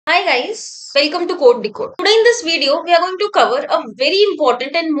Hi guys, welcome to Code Decode. Today in this video, we are going to cover a very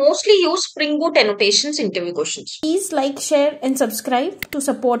important and mostly used Spring Boot annotations interview questions. Please like, share and subscribe to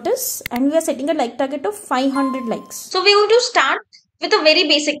support us, and we are setting a like target of 500 likes. So we're going to start with a very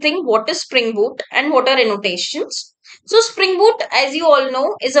basic thing. What is Spring Boot and what are annotations? So Spring Boot, as you all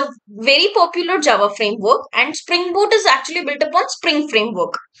know, is a very popular Java framework, and Spring Boot is actually built upon Spring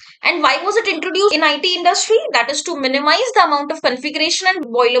framework. And why was it introduced in IT industry? That is to minimize the amount of configuration and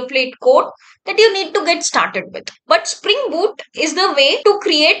boilerplate code that you need to get started with. But Spring Boot is the way to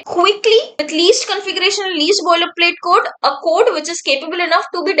create quickly, with least configuration and least boilerplate code, a code which is capable enough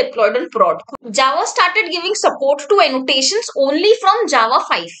to be deployed on prod. Java started giving support to annotations only from Java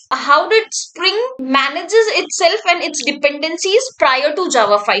 5. How did Spring manages itself and its dependencies prior to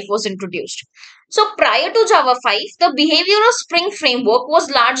Java 5 was introduced? So prior to Java 5, the behavior of Spring framework was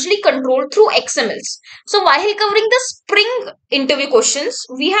largely controlled through XMLs. So while covering the Spring interview questions,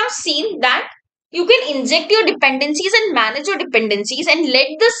 we have seen that you can inject your dependencies and manage your dependencies and let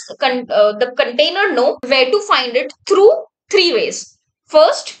the container know where to find it through three ways.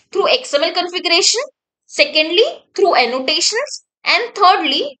 First, through XML configuration. Secondly, through annotations. And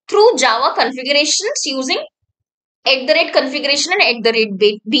thirdly, through Java configurations using @configuration and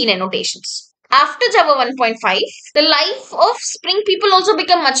 @bean annotations. After Java 1.5, the life of Spring people also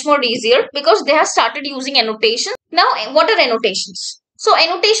become much more easier because they have started using annotations. Now, what are annotations? So,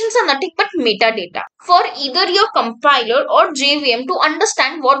 annotations are nothing but metadata for either your compiler or JVM to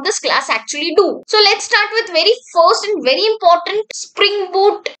understand what this class actually do. So, let's start with very first and very important Spring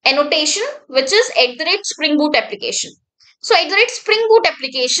Boot annotation, which is @Spring Boot application. So, @Spring Boot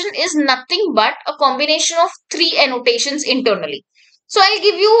application is nothing but a combination of three annotations internally. So, I'll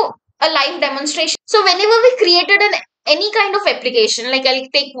give you a live demonstration. So whenever we created any kind of application, like I'll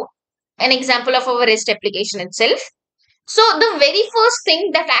take an example of our REST application itself. So the very first thing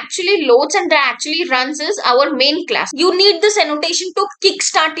that actually loads and that actually runs is our main class. You need this annotation to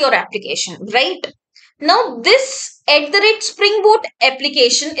kickstart your application, right? Now this @Spring Boot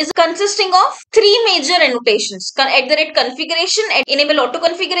application is consisting of three major annotations: @configuration, enable auto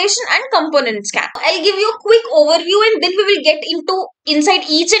configuration, and component scan. I'll give you a quick overview and then we will get into inside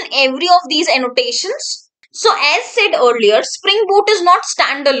each and every of these annotations. So as said earlier, Spring Boot is not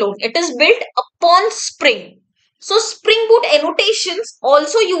standalone. It is built upon Spring. So Spring Boot annotations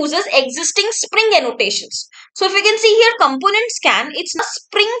also uses existing Spring annotations. So if you can see here, component scan, it's a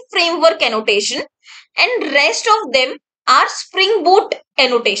Spring framework annotation, and rest of them are Spring Boot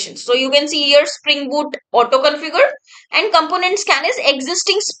annotations. So you can see here Spring Boot auto configure and component scan is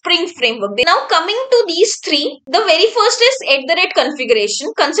existing Spring framework. Now coming to these three, the very first is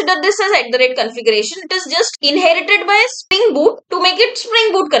 @configuration. Consider this as @configuration. It is just inherited by Spring Boot to make it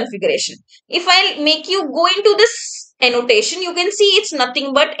Spring Boot configuration. If I make you go into this annotation, you can see it's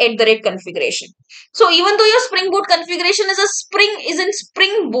nothing but @configuration. So even though your Spring Boot configuration is in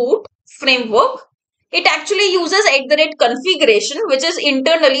Spring Boot framework, it actually uses @configuration, which is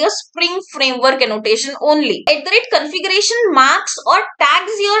internally a Spring framework annotation only. @configuration marks or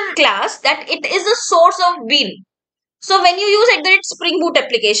tags your class that it is a source of bean. So when you use @Spring Boot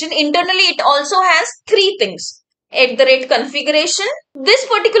application, internally it also has three things. @configuration. This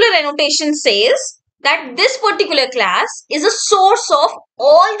particular annotation says that this particular class is a source of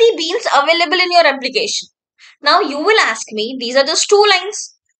all the beans available in your application. Now you will ask me, these are just two lines.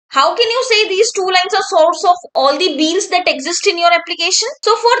 How can you say these two lines are source of all the beans that exist in your application?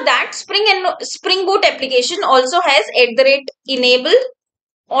 So for that, Spring Boot application also has @enable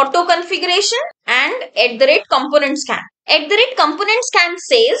auto configuration and @component scan. @component scan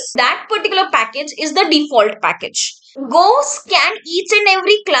says that particular package is the default package. Go scan each and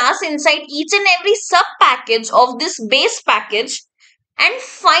every class inside each and every sub package of this base package and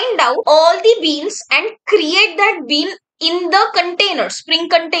find out all the beans and create that bean in the container, Spring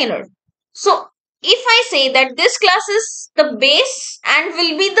container. So if I say that this class is the base and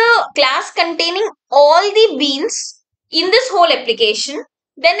will be the class containing all the beans in this whole application,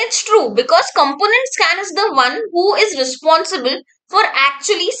 then it's true, because component scan is the one who is responsible for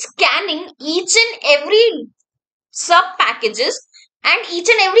actually scanning each and every sub packages and each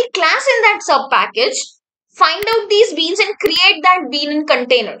and every class in that sub package, find out these beans and create that bean in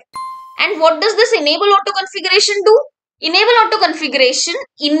container. And what does this enable auto configuration do? Enable auto configuration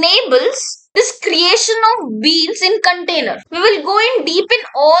enables this creation of beans in container. We will go in deep in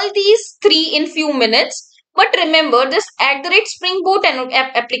all these three in few minutes. But remember, this @Spring Boot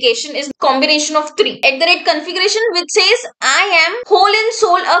application is a combination of three. @configuration, which says I am whole and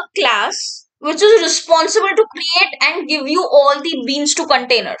soul a class which is responsible to create and give you all the beans to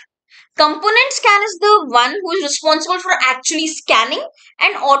container. Component scan is the one who is responsible for actually scanning,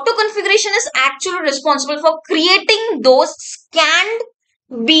 and auto configuration is actually responsible for creating those scanned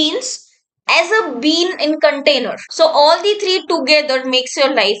beans as a bean in container. So all the three together makes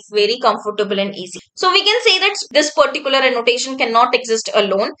your life very comfortable and easy. So we can say that this particular annotation cannot exist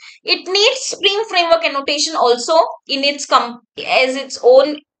alone. It needs Spring Framework annotation also in its as its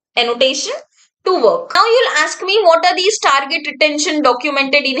own annotation to work. Now you'll ask me, what are these target, retention,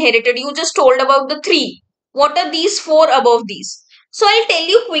 documented, inherited? You just told about the three. What are these four above these? So I'll tell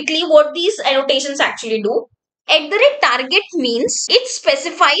you quickly what these annotations actually do. At the rate target means it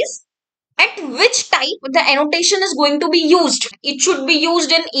specifies at which type the annotation is going to be used. It should be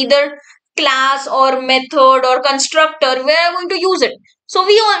used in either class or method or constructor where I'm going to use it. So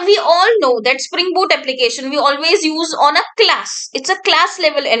we all know that Spring Boot application we always use on a class. It's a class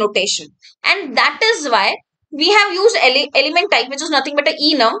level annotation, and that is why we have used element type, which is nothing but a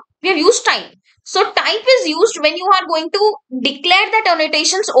enum. We have used type. So type is used when you are going to declare that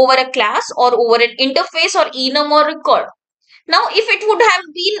annotations over a class or over an interface or enum or record. Now, if it would have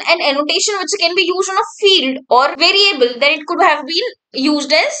been an annotation which can be used on a field or variable, then it could have been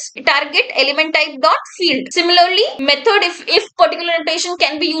used as target element type dot field. Similarly, method, if particular annotation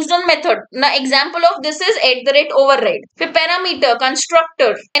can be used on method. Now, example of this is @override. For parameter,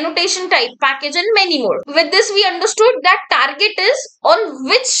 constructor, annotation type, package, and many more. With this, we understood that target is on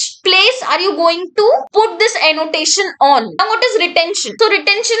which place are you going to put this annotation on. Now, what is retention? So,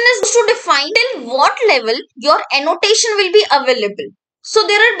 retention is to define till what level your annotation will be available. So,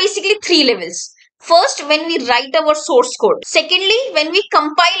 there are basically three levels. First, when we write our source code. Secondly, when we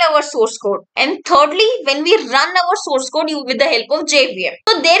compile our source code. And thirdly, when we run our source code with the help of JVM.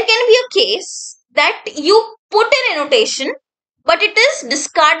 So, there can be a case that you put an annotation, but it is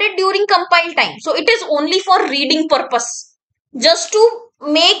discarded during compile time. So, it is only for reading purpose, just to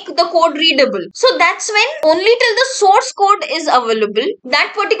make the code readable. So, that's when only till the source code is available,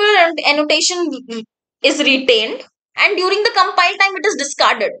 that particular annotation is retained, and during the compile time it is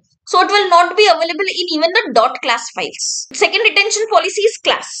discarded. So it will not be available in even the dot class files. Second retention policy is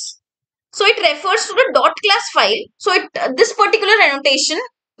class. So it refers to the dot class file. So this particular annotation,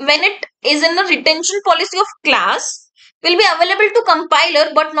 when it is in the retention policy of class, will be available to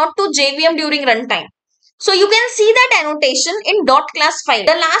compiler but not to JVM during runtime. So you can see that annotation in dot class file.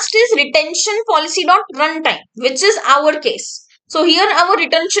 The last is retention policy dot runtime, which is our case. So here our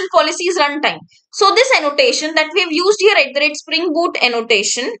retention policy is runtime. So this annotation that we have used here at Spring Boot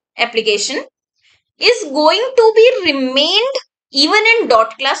annotation application is going to be remained even in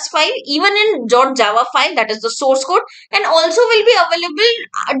dot class file, even in .java file, that is the source code, and also will be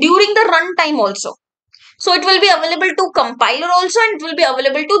available during the runtime also. So it will be available to compiler also, and it will be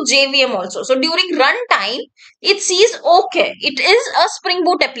available to JVM also. So during runtime, it sees, okay, it is a Spring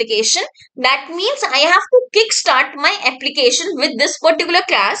Boot application. That means I have to kickstart my application with this particular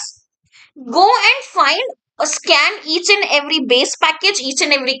class. Go and find or scan each and every base package, each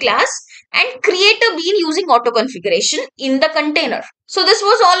and every class, and create a bean using auto configuration in the container. So this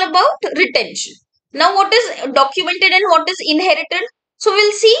was all about retention. Now what is documented and what is inherited? So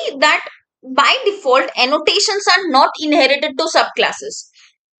we'll see that by default, annotations are not inherited to subclasses.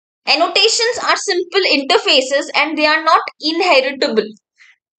 Annotations are simple interfaces and they are not inheritable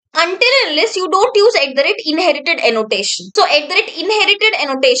until unless you don't use @inherited annotation. So @inherited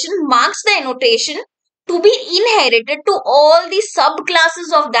annotation marks the annotation to be inherited to all the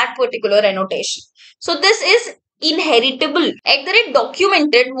subclasses of that particular annotation. So this is inheritable.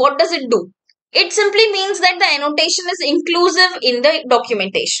 @documented, what does it do? It simply means that the annotation is inclusive in the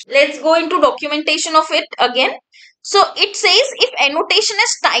documentation. Let's go into documentation of it again. So it says if annotation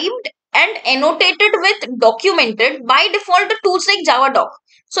is typed and annotated with documented, by default the tools like JavaDoc.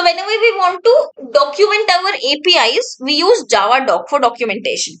 So whenever we want to document our APIs, we use JavaDoc for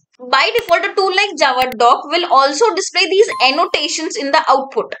documentation. By default, a tool like JavaDoc will also display these annotations in the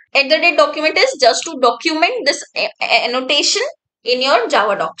output. @document is just to document this annotation in your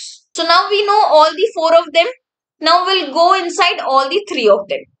JavaDocs. So now we know all the four of them. Now we'll go inside all the three of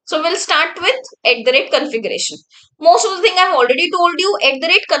them. So we'll start with @configuration. Most of the thing I've already told you.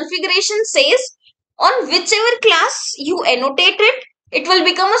 @configuration says on whichever class you annotate it, it will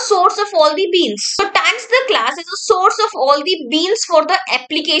become a source of all the beans. So tags the class as a source of all the beans for the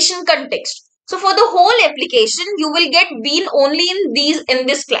application context. So for the whole application, you will get bean only in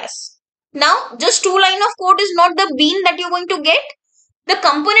this class. Now just 2 lines of code is not the bean that you're going to get. The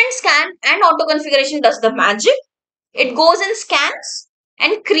component scan and auto configuration does the magic. It goes and scans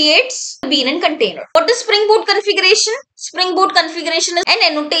and creates the bean and container. What is Spring Boot configuration? Spring Boot configuration is an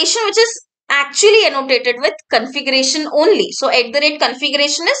annotation which is actually annotated with configuration only. So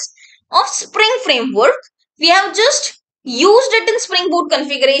 @configuration is of Spring framework. We have just used it in Spring Boot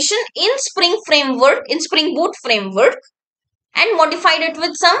configuration in Spring Boot framework, and modified it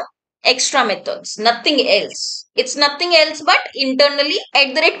with some extra methods. Nothing else. It's nothing else but internally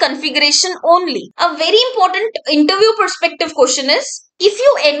configuration only. A very important interview perspective question is, if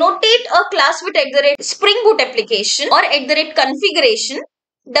you annotate a class with Spring Boot application or configuration,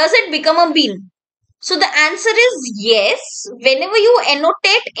 does it become a bean? So the answer is yes. Whenever you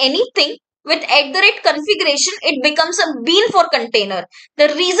annotate anything with configuration, it becomes a bean for container.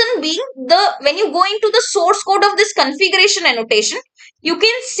 The reason being, when you go into the source code of this configuration annotation, you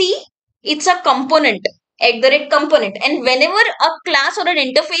can see it's a component, component, and whenever a class or an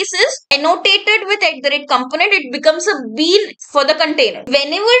interface is annotated with component, it becomes a bean for the container.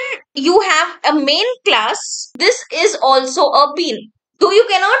 Whenever you have a main class, this is also a bean. Though you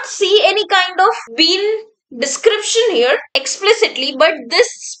cannot see any kind of bean description here explicitly, but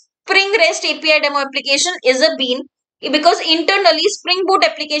this Spring REST API demo application is a bean because internally Spring Boot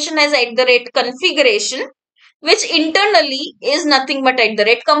application has configuration, which internally is nothing but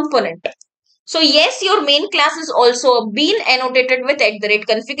component. So yes, your main class is also a bean annotated with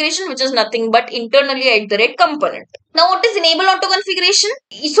configuration, which is nothing but internally component. Now what is enable auto configuration?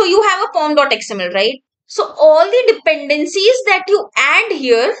 So you have a pom.xml, right? So all the dependencies that you add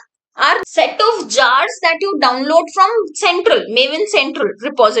here are set of jars that you download from Maven Central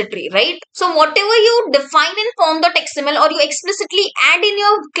repository, right? So whatever you define in pom.xml or you explicitly add in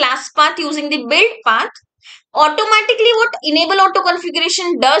your class path using the build path, automatically what enable auto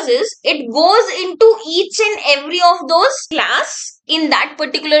configuration does is it goes into each and every of those class in that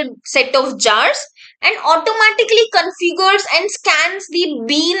particular set of jars and automatically configures and scans the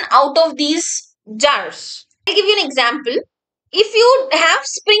bean out of these jars. I'll give you an example. If you have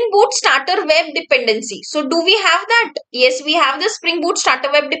Spring Boot starter web dependency, so do we have that? Yes, we have the Spring Boot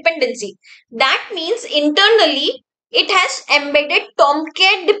starter web dependency. That means internally it has embedded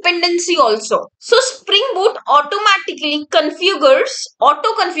Tomcat dependency also. So Spring Boot automatically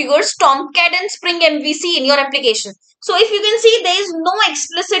auto-configures Tomcat and Spring MVC in your application. So if you can see, there is no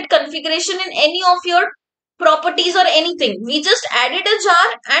explicit configuration in any of your properties or anything. We just added a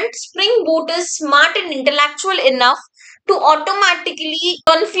jar, and Spring Boot is smart and intellectual enough to automatically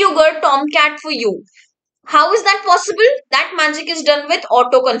configure Tomcat for you. How is that possible? That magic is done with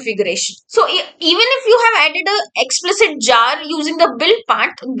auto configuration. So even if you have added an explicit jar using the build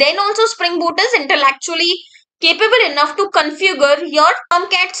part, then also Spring Boot is intellectually capable enough to configure your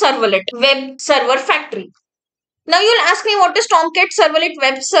Tomcat servlet web server factory. Now you'll ask me, what is Tomcat Servlet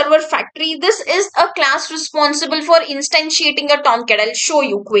Web Server Factory? This is a class responsible for instantiating a Tomcat. I'll show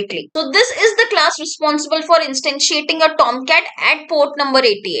you quickly. So this is the class responsible for instantiating a Tomcat at port number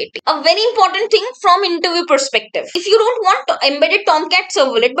 8080. A very important thing from interview perspective. If you don't want embedded Tomcat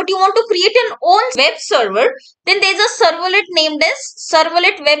servlet, but you want to create an own web server, then there's a servlet named as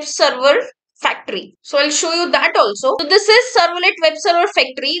Servlet Web Server Factory. So I'll show you that also. So this is Servlet Web Server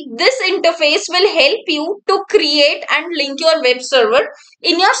Factory. This interface will help you to create and link your web server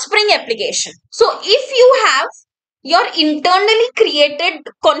in your Spring application. So if you have your internally created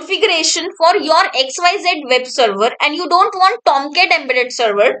configuration for your XYZ web server and you don't want Tomcat embedded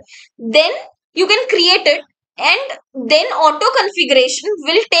server, then you can create it, and then auto configuration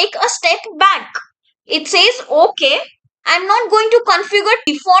will take a step back. It says, okay, I'm not going to configure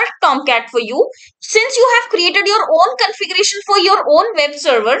default Tomcat for you. Since you have created your own configuration for your own web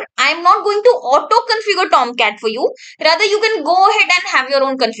server, I'm not going to auto configure Tomcat for you. Rather, you can go ahead and have your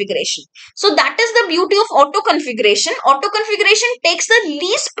own configuration. So that is the beauty of auto configuration. Auto configuration takes the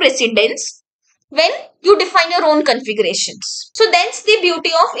least precedence when you define your own configurations. So that's the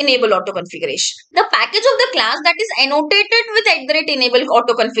beauty of enable auto configuration. The package of the class that is annotated with @enable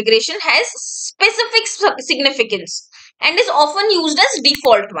auto configuration has specific significance and is often used as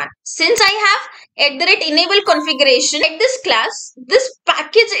default one. Since I have @enable configuration at this class, this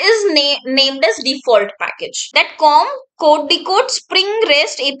package is named as default package. That codedecode Spring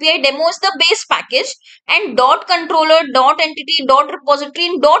REST API demo is the base package, and .controller, .entity, .repository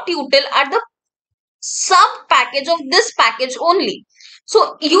and .util are the sub package of this package only.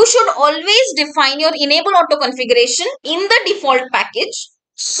 So you should always define your enable auto configuration in the default package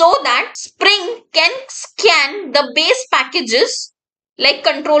so that Spring can scan the base packages like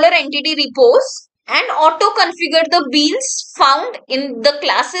controller entity repos and auto configure the beans found in the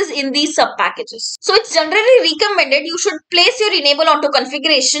classes in these sub packages. So it's generally recommended you should place your enable auto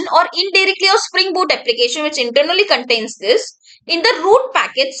configuration or indirectly your Spring Boot application, which internally contains this, in the root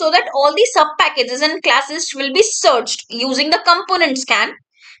package so that all the sub packages and classes will be searched using the component scan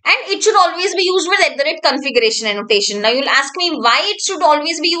and it should always be used with @configuration annotation. Now you'll ask me why it should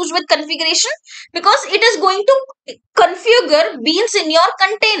always be used with configuration, because it is going to configure beans in your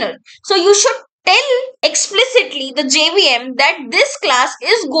container. So you should tell explicitly the JVM that this class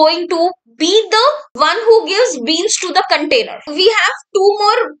is going to be the one who gives beans to the container. We have two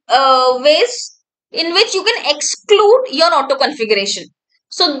more ways in which you can exclude your auto configuration.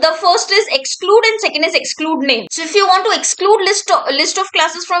 So the first is exclude and second is exclude name. So if you want to exclude list of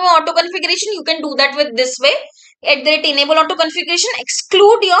classes from your auto configuration, you can do that with this way. @enable auto configuration,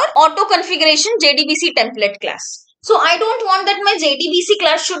 exclude your auto configuration JDBC template class. So I don't want that my JDBC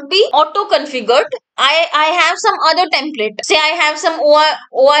class should be auto configured. I have some other template. Say I have some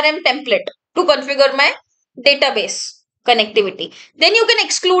ORM template to configure my database connectivity. Then you can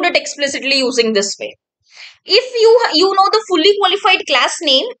exclude it explicitly using this way. If you know the fully qualified class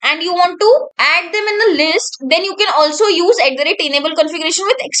name and you want to add them in the list, then you can also use @enable configuration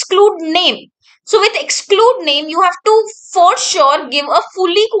with exclude name. So with exclude name, you have to for sure give a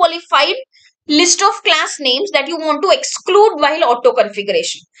fully qualified list of class names that you want to exclude while auto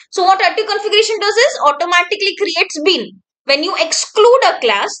configuration. So what auto configuration does is automatically creates bean. When you exclude a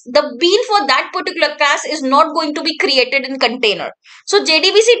class, the bean for that particular class is not going to be created in container. So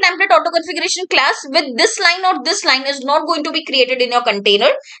JDBC template auto configuration class with this line or this line is not going to be created in your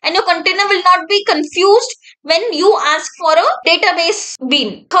container, and your container will not be confused when you ask for a database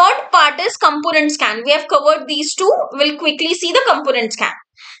bean. Third part is component scan. We have covered these two. We'll quickly see the component scan.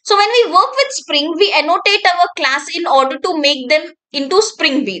 So when we work with Spring, we annotate our class in order to make them into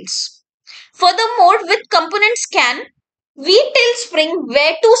Spring beans. Furthermore, with component scan, we tell Spring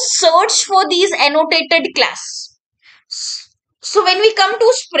where to search for these annotated class. So when we come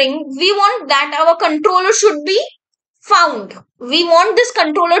to Spring, we want that our controller should be found. We want this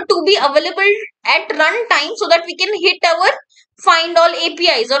controller to be available at runtime so that we can hit our find all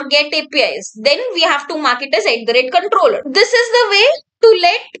APIs or get APIs. Then we have to mark it as @controller. This is the way to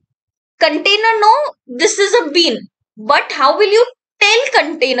let container know this is a bean. But how will you tell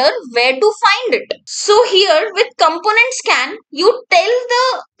container where to find it? So here with component scan, you tell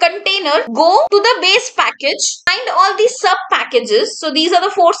the container go to the base package, find all these sub packages. So these are the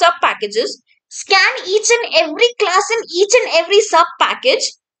 4 sub packages. Scan each and every class in each and every sub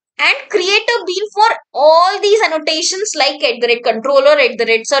package and create a bean for all these annotations like @controller,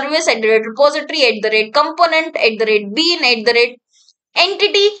 @service, @repository, @component, @bean,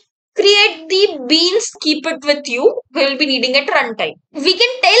 @entity. Create the beans, keep it with you. We will be needing at runtime. We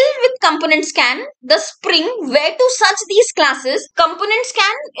can tell with component scan the Spring where to search these classes. Component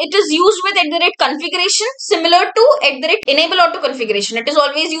scan, it is used with @configuration, similar to @enable auto configuration. It is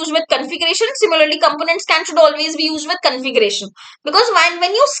always used with configuration. Similarly, component scan should always be used with configuration, because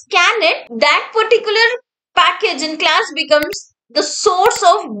when you scan it, that particular package in class becomes the source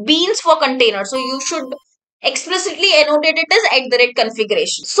of beans for container. So you should explicitly annotate it as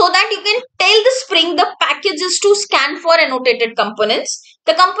 @configuration so that you can tell the Spring the packages to scan for annotated components.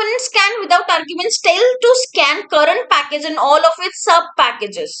 The component scan without arguments tell to scan current package and all of its sub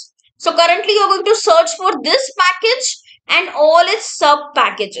packages. So currently you're going to search for this package and all its sub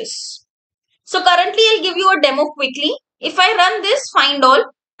packages. So currently I'll give you a demo quickly. If I run this find all,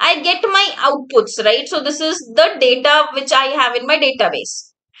 I get my outputs, right? So this is the data which I have in my database.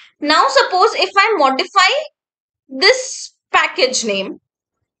 Now suppose if I modify this package name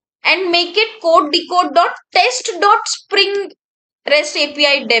and make it codedecode.test.spring REST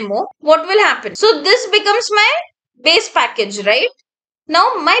API demo, what will happen? So this becomes my base package, right?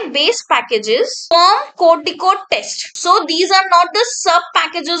 Now my base packages form codedecode test. So these are not the sub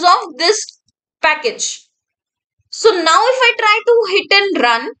packages of this package. So now if I try to hit and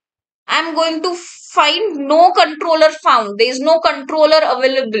run, I'm going to find no controller found. There is no controller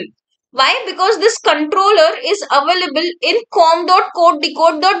available. Why? Because this controller is available in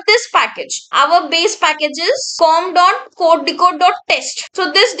com.codedecode.this package. Our base package is com.codedecode.test.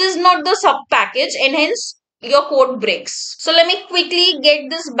 So this is not the sub package and hence your code breaks. So let me quickly get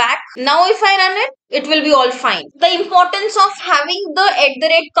this back. Now if I run it, it will be all fine. The importance of having the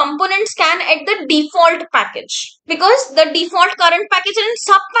 @component scan at the default package, because the default current package and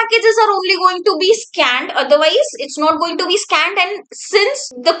sub packages are only going to be scanned, otherwise it's not going to be scanned. And since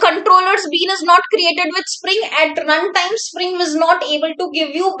the controller's bean is not created with Spring, at runtime Spring is not able to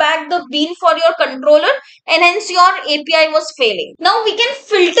give you back the bean for your controller and hence your API was failing. Now we can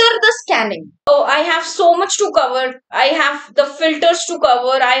filter the scanning. Oh, I have so much to cover. I have the filters to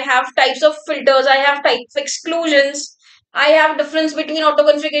cover. I have types of filters. I have types of exclusions. I have difference between auto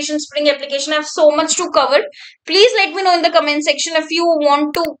configuration, Spring application. I have so much to cover. Please let me know in the comment section if you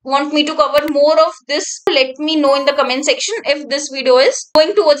want me to cover more of this. Let me know in the comment section if this video is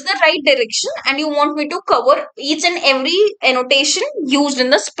going towards the right direction and you want me to cover each and every annotation used in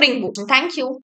the Spring Boot. Thank you.